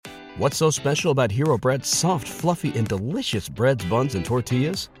What's so special about Hero Bread's soft, fluffy, and delicious breads, buns, and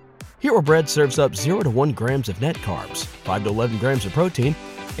tortillas? Hero Bread serves up 0 to 1 grams of net carbs, 5 to 11 grams of protein,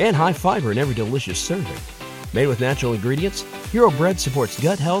 and high fiber in every delicious serving. Made with natural ingredients, Hero Bread supports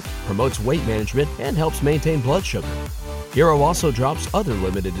gut health, promotes weight management, and helps maintain blood sugar. Hero also drops other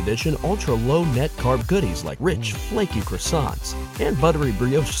limited edition ultra-low net carb goodies like rich, flaky croissants and buttery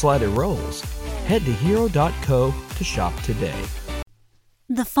brioche slider rolls. Head to hero.co to shop today.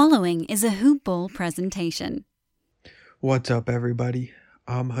 The following is a Hoop Ball presentation. What's up, everybody?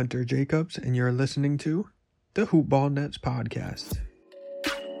 I'm Hunter Jacobs, and you're listening to the Hoop Ball Nets podcast.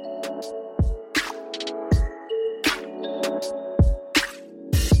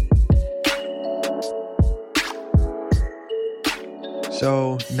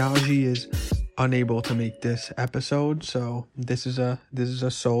 So Najee is unable to make this episode, so this is a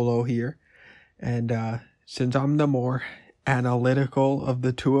solo here, and since I'm the more analytical of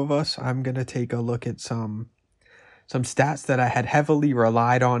the two of us, I'm gonna take a look at some stats that I had heavily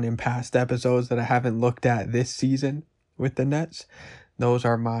relied on in past episodes that I haven't looked at this season with the Nets. Those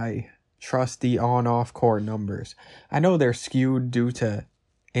are my trusty on-off court numbers. I know they're skewed due to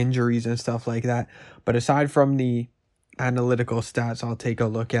injuries and stuff like that, but aside from the analytical stats I'll take a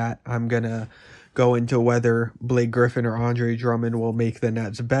look at, I'm gonna go into whether Blake Griffin or Andre Drummond will make the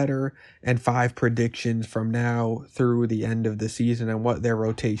Nets better, and 5 predictions from now through the end of the season and what their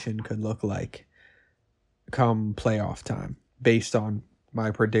rotation could look like come playoff time based on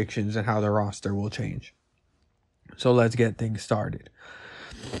my predictions and how the roster will change. So let's get things started.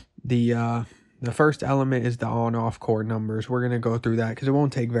 The first element is the on-off court numbers. We're going to go through that because it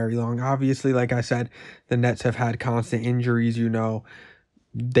won't take very long. Obviously, like I said, the Nets have had constant injuries. You know,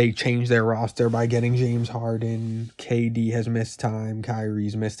 they changed their roster by getting James Harden. KD has missed time.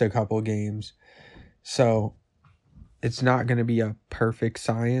 Kyrie's missed a couple games. So it's not going to be a perfect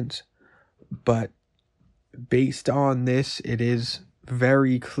science. But based on this, it is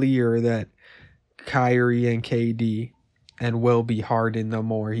very clear that Kyrie and KD, and will be Harden the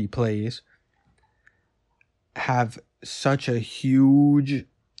more he plays, have such a huge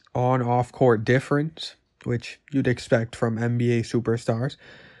on-off court difference, which you'd expect from NBA superstars.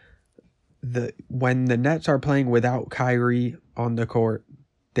 When the Nets are playing without Kyrie on the court,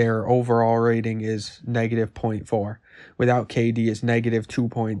 their overall rating is -0.4. Without KD, it's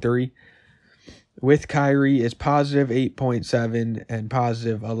 -2.3. With Kyrie, it's +8.7 and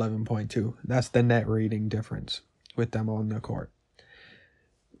 +11.2. That's the net rating difference with them on the court.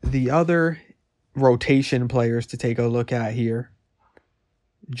 The other rotation players to take a look at here,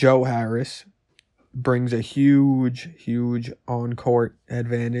 Joe Harris brings a huge on-court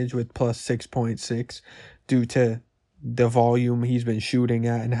advantage with +6.6 due to the volume he's been shooting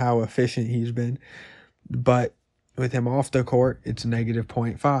at and how efficient he's been. But with him off the court, it's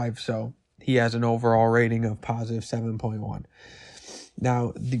 -0.5, so he has an overall rating of +7.1.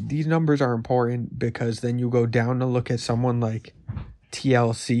 Now, these numbers are important because then you go down to look at someone like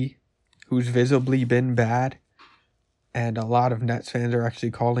TLC, who's visibly been bad, and a lot of Nets fans are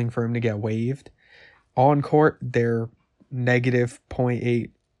actually calling for him to get waived. On court, they're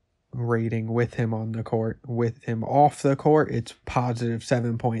 -0.8 rating with him on the court. With him off the court, it's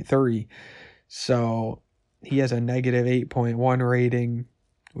 +7.3. So he has a -8.1 rating,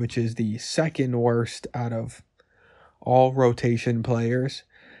 which is the second worst out of all rotation players.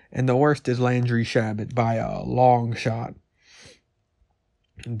 And the worst is Landry Shamet by a long shot.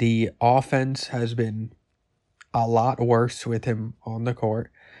 The offense has been a lot worse with him on the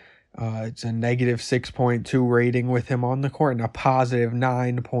court. It's a -6.2 rating with him on the court and a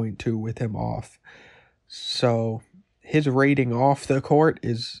 +9.2 with him off. So his rating off the court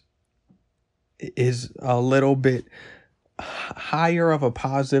is a little bit higher of a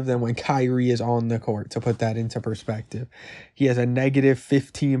positive than when Kyrie is on the court, to put that into perspective. He has a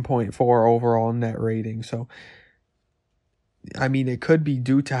 -15.4 overall net rating. So, I mean, it could be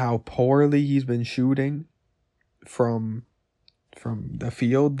due to how poorly he's been shooting from the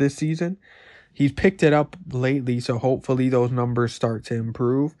field this season. He's picked it up lately, so hopefully those numbers start to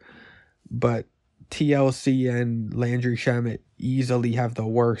improve. But TLC and Landry Shamet easily have the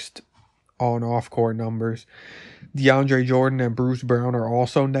worst on-off court numbers. DeAndre Jordan and Bruce Brown are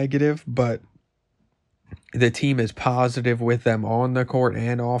also negative, but the team is positive with them on the court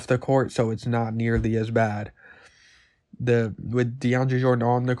and off the court, so it's not nearly as bad. With DeAndre Jordan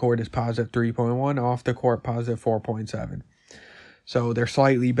on the court is +3.1, off the court +4.7. So they're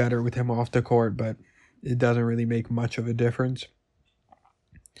slightly better with him off the court, but it doesn't really make much of a difference.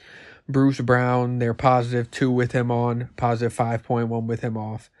 Bruce Brown, they're +2 with him on, +5.1 with him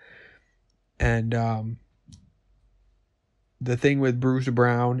off. And the thing with Bruce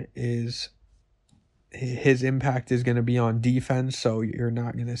Brown is his impact is going to be on defense, so you're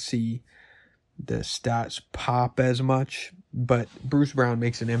not going to see the stats pop as much. But Bruce Brown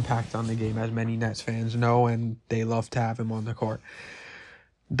makes an impact on the game, as many Nets fans know, and they love to have him on the court.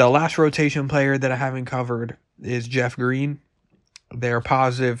 The last rotation player that I haven't covered is Jeff Green. They're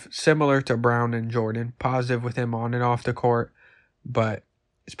positive, similar to Brown and Jordan. Positive with him on and off the court, but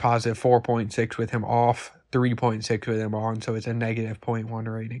it's positive 4.6 with him off, 3.6 with him on, so it's a negative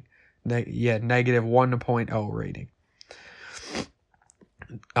 0.1 rating. Negative 1.0 rating.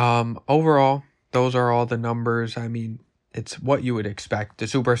 Overall, those are all the numbers. I mean, it's what you would expect. The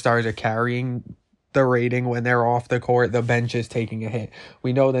superstars are carrying the rating when they're off the court. The bench is taking a hit.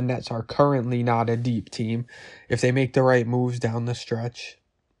 We know the Nets are currently not a deep team. If they make the right moves down the stretch,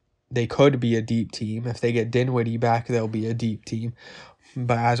 they could be a deep team. If they get Dinwiddie back, they'll be a deep team.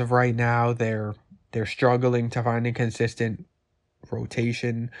 But as of right now, they're struggling to find a consistent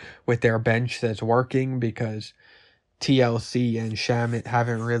rotation with their bench that's working, because TLC and Shamet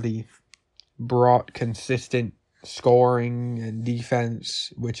haven't really brought consistent scoring and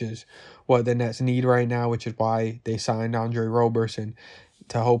defense, which is what the Nets need right now, which is why they signed Andre Roberson,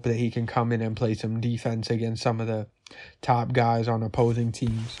 to hope that he can come in and play some defense against some of the top guys on opposing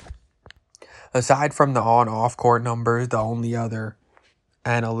teams. Aside from the on-off court numbers, the only other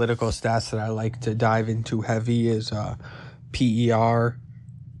analytical stats that I like to dive into heavy is PER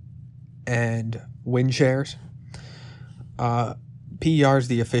and win shares. PER is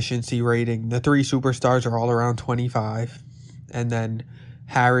the efficiency rating. The three superstars are all around 25. And then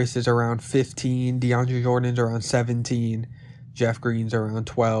Harris is around 15. DeAndre Jordan's around 17. Jeff Green's around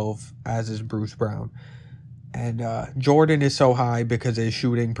 12, as is Bruce Brown. And Jordan is so high because his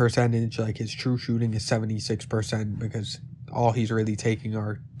shooting percentage, like his true shooting, is 76%, because all he's really taking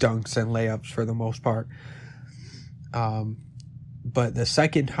are dunks and layups for the most part. But the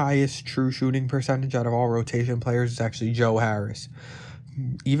second highest true shooting percentage out of all rotation players is actually Joe Harris.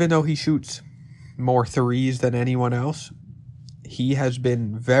 Even though he shoots more threes than anyone else, he has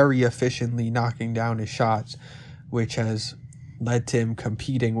been very efficiently knocking down his shots, which has led to him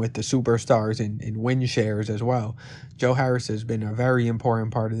competing with the superstars in win shares as well. Joe Harris has been a very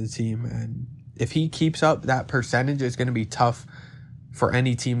important part of the team, and if he keeps up that percentage, it's going to be tough for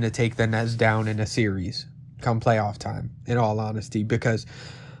any team to take the Nets down in a series come playoff time, in all honesty, because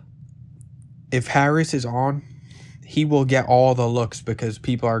if Harris is on, he will get all the looks, because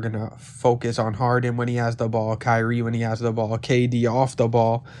people are going to focus on Harden when he has the ball, Kyrie when he has the ball, KD off the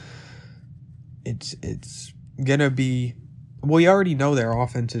ball. It's going to be, we already know their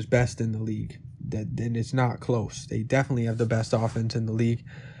offense is best in the league, and it's not close. They definitely have the best offense in the league.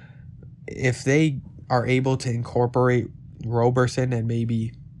 If they are able to incorporate Roberson and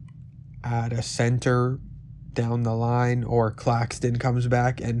maybe add a center down the line, or Claxton comes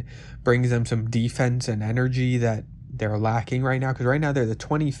back and brings them some defense and energy that they're lacking right now, because right now they're the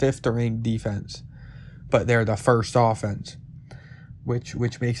 25th ranked defense, but they're the first offense,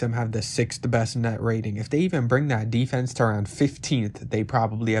 which makes them have the 6th best net rating. If they even bring that defense to around 15th, they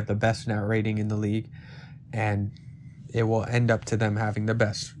probably have the best net rating in the league, and it will end up to them having the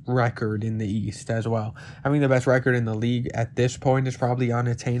best record in the East as well. Having the best record in the league at this point is probably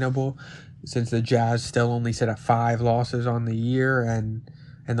unattainable, since the Jazz still only sit at 5 losses on the year, and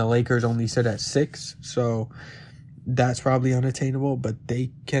the Lakers only sit at 6. So that's probably unattainable, but they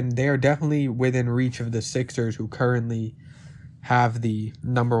are definitely within reach of the Sixers, who currently have the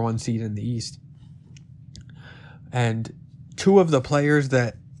number 1 seed in the East. And two of the players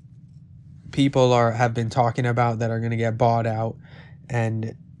that people have been talking about that are going to get bought out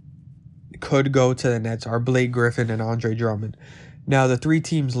and could go to the Nets are Blake Griffin and Andre Drummond. Now, the 3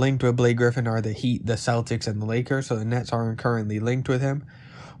 teams linked with Blake Griffin are the Heat, the Celtics, and the Lakers, so the Nets aren't currently linked with him,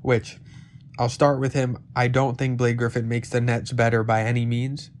 which I'll start with him. I don't think Blake Griffin makes the Nets better by any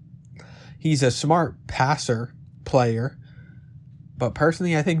means. He's a smart passer player, but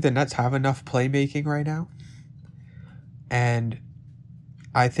personally, I think the Nets have enough playmaking right now, and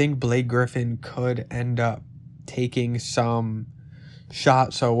I think Blake Griffin could end up taking some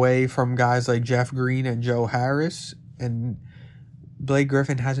shots away from guys like Jeff Green and Joe Harris, and Blake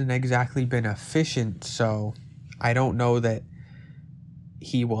Griffin hasn't exactly been efficient, so I don't know that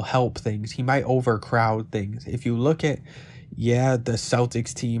he will help things. He might overcrowd things. If you look at, the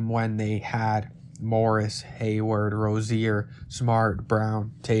Celtics team when they had Morris, Hayward, Rozier, Smart,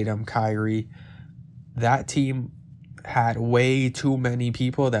 Brown, Tatum, Kyrie, that team had way too many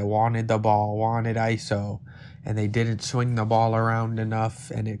people that wanted the ball, wanted ISO, and they didn't swing the ball around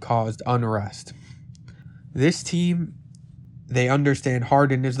enough, and it caused unrest. This team, they understand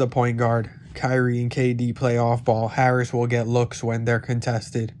Harden is the point guard, Kyrie and KD play off ball, Harris will get looks when they're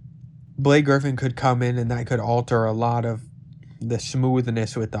contested. Blake Griffin could come in and that could alter a lot of the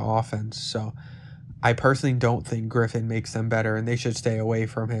smoothness with the offense. So I personally don't think Griffin makes them better and they should stay away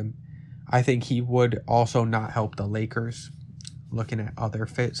from him. I think he would also not help the Lakers. Looking at other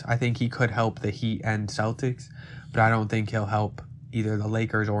fits, I think he could help the Heat and Celtics, but I don't think he'll help either the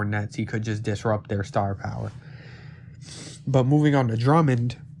Lakers or Nets. He could just disrupt their star power. But moving on to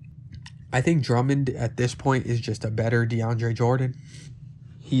Drummond, I think Drummond at this point is just a better DeAndre Jordan.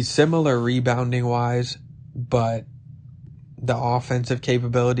 He's similar rebounding wise, but the offensive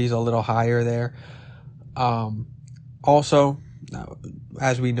capability is a little higher there. Also,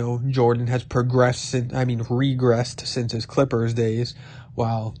 as we know, Jordan has regressed since his Clippers days,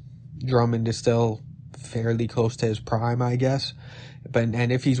 while Drummond is still fairly close to his prime, I guess.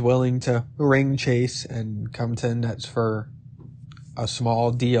 And if he's willing to ring chase and come to the Nets for a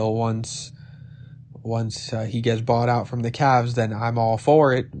small deal once he gets bought out from the Cavs, then I'm all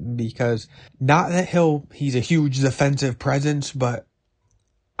for it, because not that he's a huge defensive presence, but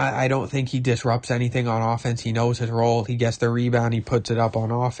I don't think he disrupts anything on offense. He knows his role. He gets the rebound. He puts it up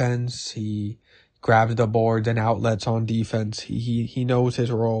on offense. He grabs the boards and outlets on defense. He knows his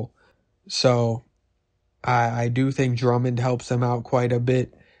role. So I do think Drummond helps them out quite a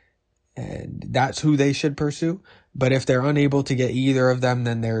bit, and that's who they should pursue. But if they're unable to get either of them,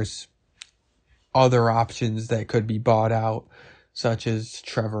 then there's other options that could be bought out, such as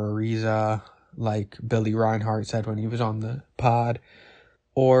Trevor Ariza, like Billy Reinhart said when he was on the pod.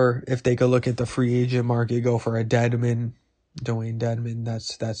 Or if they could look at the free agent market, go for a Dwayne Dedmon.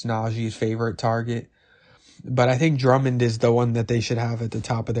 That's Najee's favorite target. But I think Drummond is the one that they should have at the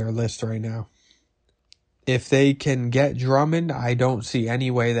top of their list right now. If they can get Drummond, I don't see any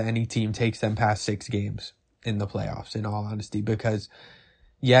way that any team takes them past 6 games in the playoffs, in all honesty, because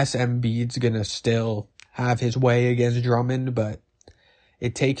yes, Embiid's going to still have his way against Drummond, but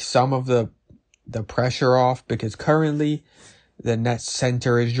it takes some of the pressure off, because currently the Nets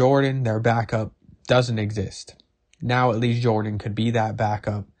center is Jordan. Their backup doesn't exist. Now at least Jordan could be that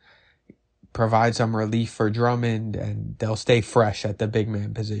backup, provide some relief for Drummond, and they'll stay fresh at the big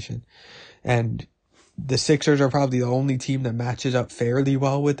man position. And the Sixers are probably the only team that matches up fairly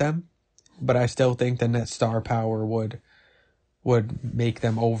well with them, but I still think the Nets star power would make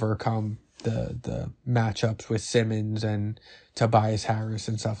them overcome the matchups with Simmons and Tobias Harris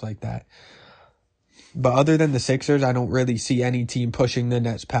and stuff like that. But other than the Sixers, I don't really see any team pushing the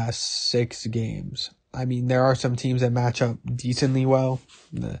Nets past 6 games. I mean, there are some teams that match up decently well,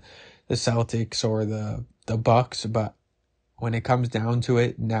 the Celtics or the Bucks, but when it comes down to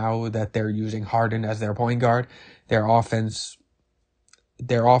it, now that they're using Harden as their point guard, their offense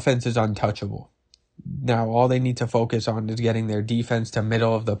is untouchable. Now all they need to focus on is getting their defense to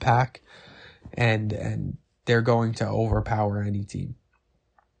middle of the pack, and they're going to overpower any team.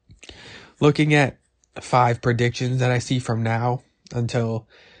 Looking at 5 predictions that I see from now until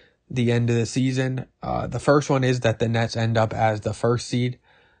the end of the season. The first one is that the Nets end up as the 1st seed.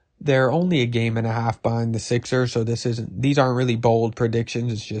 They're only a game and a half behind the Sixers, so these aren't really bold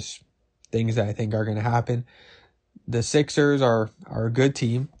predictions. It's just things that I think are going to happen. The Sixers are a good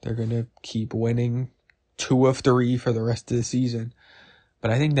team. They're going to keep winning 2 of 3 for the rest of the season.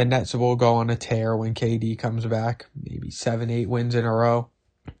 But I think the Nets will go on a tear when KD comes back, maybe 7-8 wins in a row.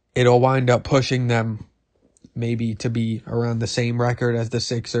 It'll wind up pushing them maybe to be around the same record as the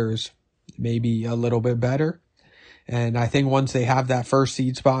Sixers, maybe a little bit better. And I think once they have that 1st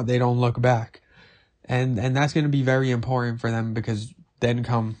seed spot, they don't look back. And that's going to be very important for them, because then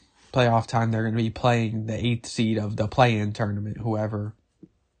come playoff time, they're going to be playing the 8th seed of the play-in tournament. Whoever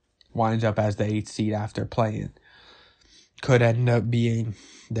winds up as the 8th seed after play-in could end up being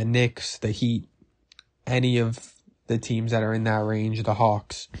the Knicks, the Heat, any of the teams that are in that range, the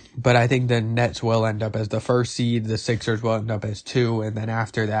Hawks. But I think the Nets will end up as the 1st seed, the Sixers will end up as 2, and then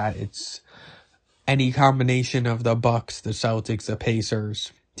after that, it's any combination of the Bucks, the Celtics, the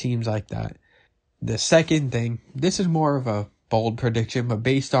Pacers, teams like that. The second thing, this is more of a bold prediction, but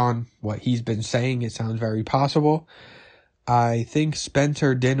based on what he's been saying, it sounds very possible. I think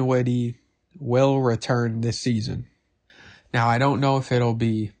Spencer Dinwiddie will return this season. Now, I don't know if it'll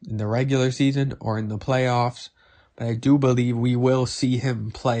be in the regular season or in the playoffs, but I do believe we will see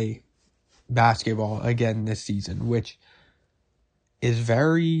him play basketball again this season, which is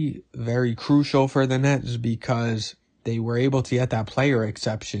very, very crucial for the Nets, because they were able to get that player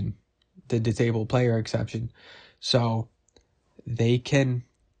exception, the disabled player exception. So they can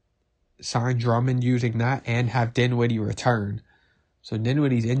sign Drummond using that and have Dinwiddie return. So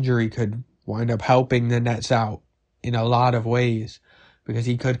Dinwiddie's injury could wind up helping the Nets out in a lot of ways, because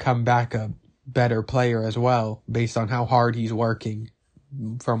he could come back a better player as well, based on how hard he's working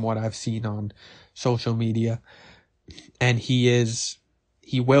from what I've seen on social media. And he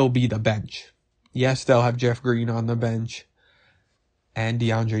will be the bench. Yes, they'll have Jeff Green on the bench and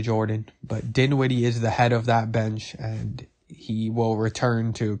DeAndre Jordan, but Dinwiddie is the head of that bench, and he will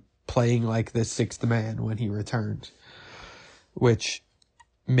return to playing like the sixth man when he returns, which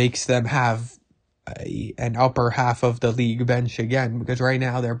makes them have an upper half of the league bench again, because right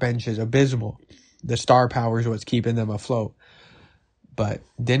now their bench is abysmal. The star power is what's keeping them afloat. But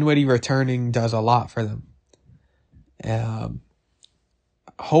Dinwiddie returning does a lot for them.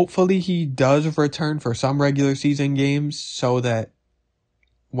 Hopefully he does return for some regular season games so that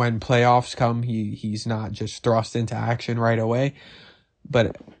when playoffs come, he's not just thrust into action right away.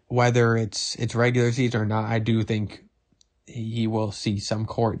 But whether it's regular season or not, I do think he will see some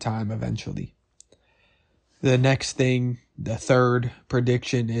court time eventually. The next thing, the third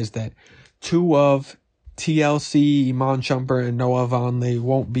prediction, is that two of TLC, Iman Shumpert, and Noah Vonleh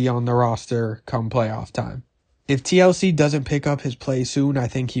won't be on the roster come playoff time. If TLC doesn't pick up his play soon, I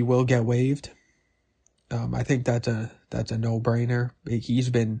think he will get waived. I think that's a no-brainer. He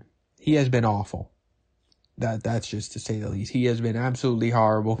has been awful. That's just to say the least. He has been absolutely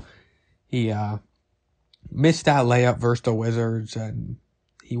horrible. He missed that layup versus the Wizards, and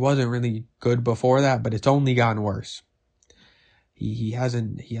he wasn't really good before that, but it's only gotten worse. He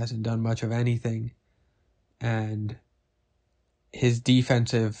hasn't done much of anything, and his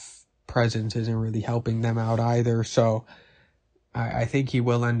defensive presence isn't really helping them out either. So I think he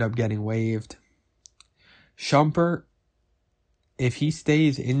will end up getting waived. Shumpert, if he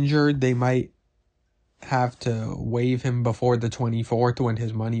stays injured, they might have to waive him before the 24th when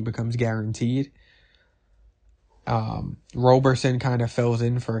his money becomes guaranteed. Roberson kind of fills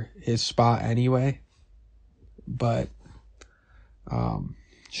in for his spot anyway, but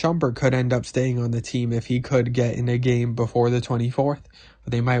Shumpert could end up staying on the team if he could get in a game before the 24th,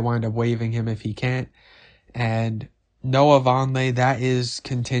 but they might wind up waiving him if he can't. And Noah Vonleh, that is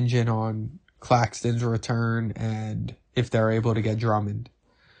contingent on Claxton's return and if they're able to get Drummond.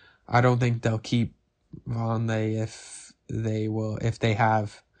 I don't think they'll keep Vonleh if they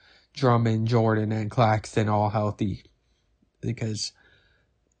have Drummond, Jordan, and Claxton all healthy, because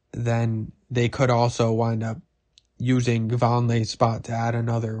then they could also wind up using Vonleh's spot to add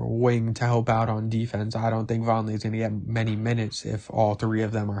another wing to help out on defense. I don't think Vonleh's going to get many minutes if all three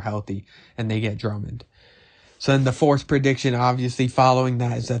of them are healthy and they get Drummond. So then the fourth prediction, obviously following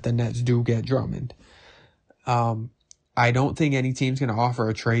that, is that the Nets do get Drummond. I don't think any team's going to offer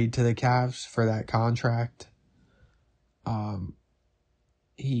a trade to the Cavs for that contract.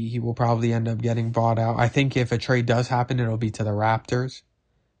 He will probably end up getting bought out. I think if a trade does happen, it'll be to the Raptors.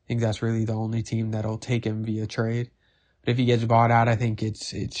 I think that's really the only team that'll take him via trade. But if he gets bought out, I think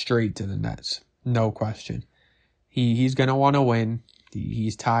it's straight to the Nets. No question. He's going to want to win.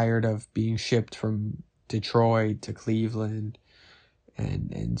 He's tired of being shipped from Detroit to Cleveland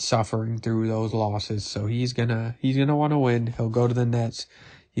and suffering through those losses. So he's gonna want to win. He'll go to the Nets.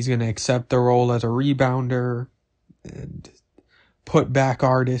 He's gonna accept the role as a rebounder and put back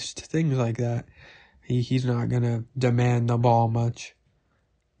artist, things like that. He's not gonna demand the ball much.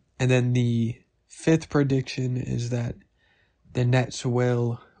 And then the fifth prediction is that the Nets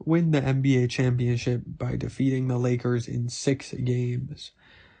will win the NBA championship by defeating the Lakers in 6 games.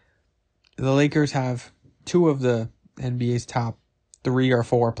 The Lakers have two of the NBA's top 3 or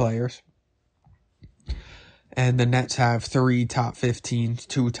 4 players, and the Nets have 3 top 15s,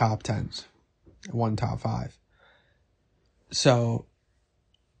 2 top 10s, 1 top 5. So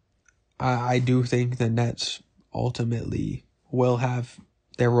I do think the Nets ultimately will have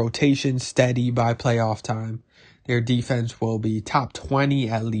their rotation steady by playoff time. Their defense will be top 20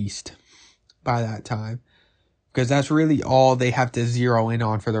 at least by that time, because that's really all they have to zero in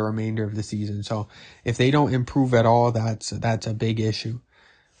on for the remainder of the season. So if they don't improve at all, that's a big issue.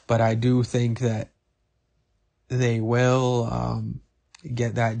 But I do think that they will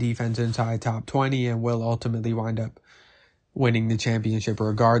get that defense inside top 20 and will ultimately wind up winning the championship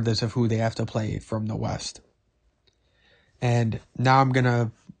regardless of who they have to play from the West. And now I'm going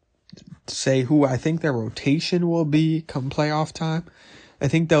to say who I think their rotation will be come playoff time. I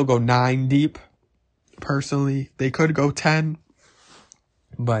think they'll go 9 deep. Personally, they could go 10,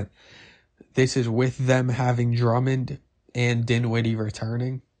 but this is with them having Drummond and Dinwiddie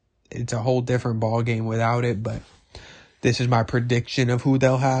returning. It's a whole different ball game without it, but this is my prediction of who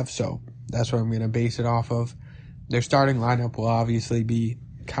they'll have, so that's what I'm going to base it off of. Their starting lineup will obviously be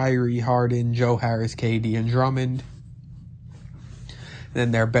Kyrie, Harden, Joe Harris, KD, and Drummond.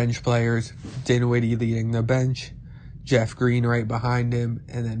 Then their bench players, Dinwiddie leading the bench, Jeff Green right behind him,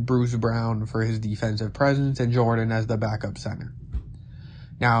 and then Bruce Brown for his defensive presence, and Jordan as the backup center.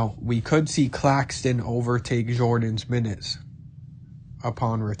 Now, we could see Claxton overtake Jordan's minutes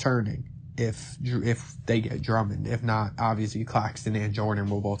upon returning if they get Drummond. If not, obviously Claxton and Jordan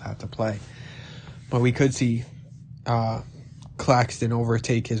will both have to play. But we could see Claxton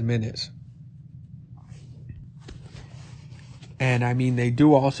overtake his minutes. And, I mean, they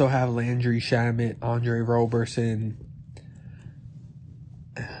do also have Landry Shamet, Andre Roberson.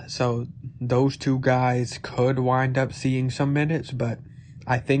 So those two guys could wind up seeing some minutes, but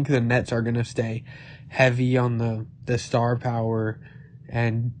I think the Nets are going to stay heavy on the star power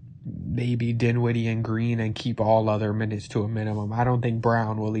and maybe Dinwiddie and Green and keep all other minutes to a minimum. I don't think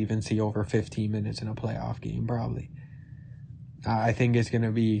Brown will even see over 15 minutes in a playoff game, probably. I think it's going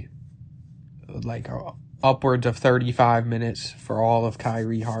to be like upwards of 35 minutes for all of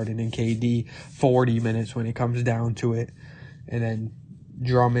Kyrie, Harden, and KD, 40 minutes when it comes down to it. And then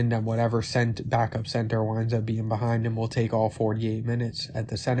Drummond and whatever backup center winds up being behind him will take all 48 minutes at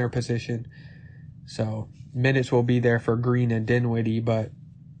the center position. So minutes will be there for Green and Dinwiddie, but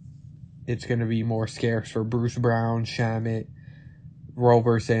it's going to be more scarce for Bruce Brown, Shamet,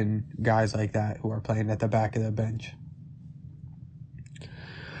 Roberson, guys like that who are playing at the back of the bench.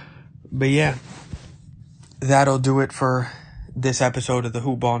 But yeah, that'll do it for this episode of the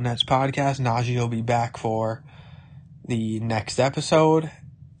Hoop Ball Nets podcast. Najee will be back for the next episode,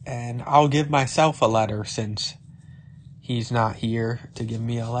 and I'll give myself a letter since he's not here to give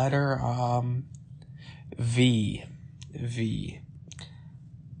me a letter.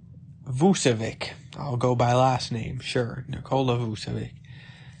 Vucevic. I'll go by last name, sure. Nikola Vucevic.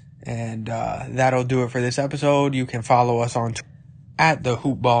 And that'll do it for this episode. You can follow us on at the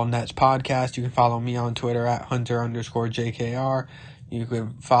Hoop Ball Nets podcast. You can follow me on Twitter at Hunter_JKR. You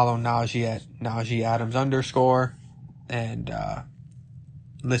can follow Najee at Najee Adams _ and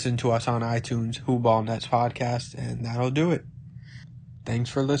listen to us on iTunes, Hoop Ball Nets podcast, and that'll do it. Thanks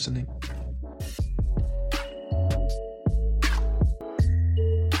for listening.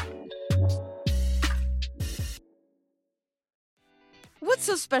 What's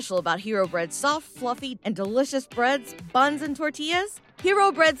so special about Hero Bread's soft, fluffy, and delicious breads, buns, and tortillas?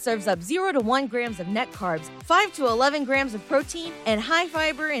 Hero Bread serves up 0 to 1 grams of net carbs, 5 to 11 grams of protein, and high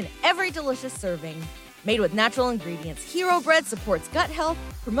fiber in every delicious serving. Made with natural ingredients, Hero Bread supports gut health,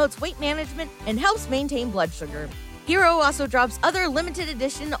 promotes weight management, and helps maintain blood sugar. Hero also drops other limited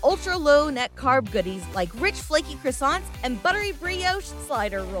edition ultra-low net carb goodies like rich flaky croissants and buttery brioche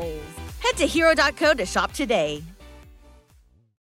slider rolls. Head to hero.co to shop today.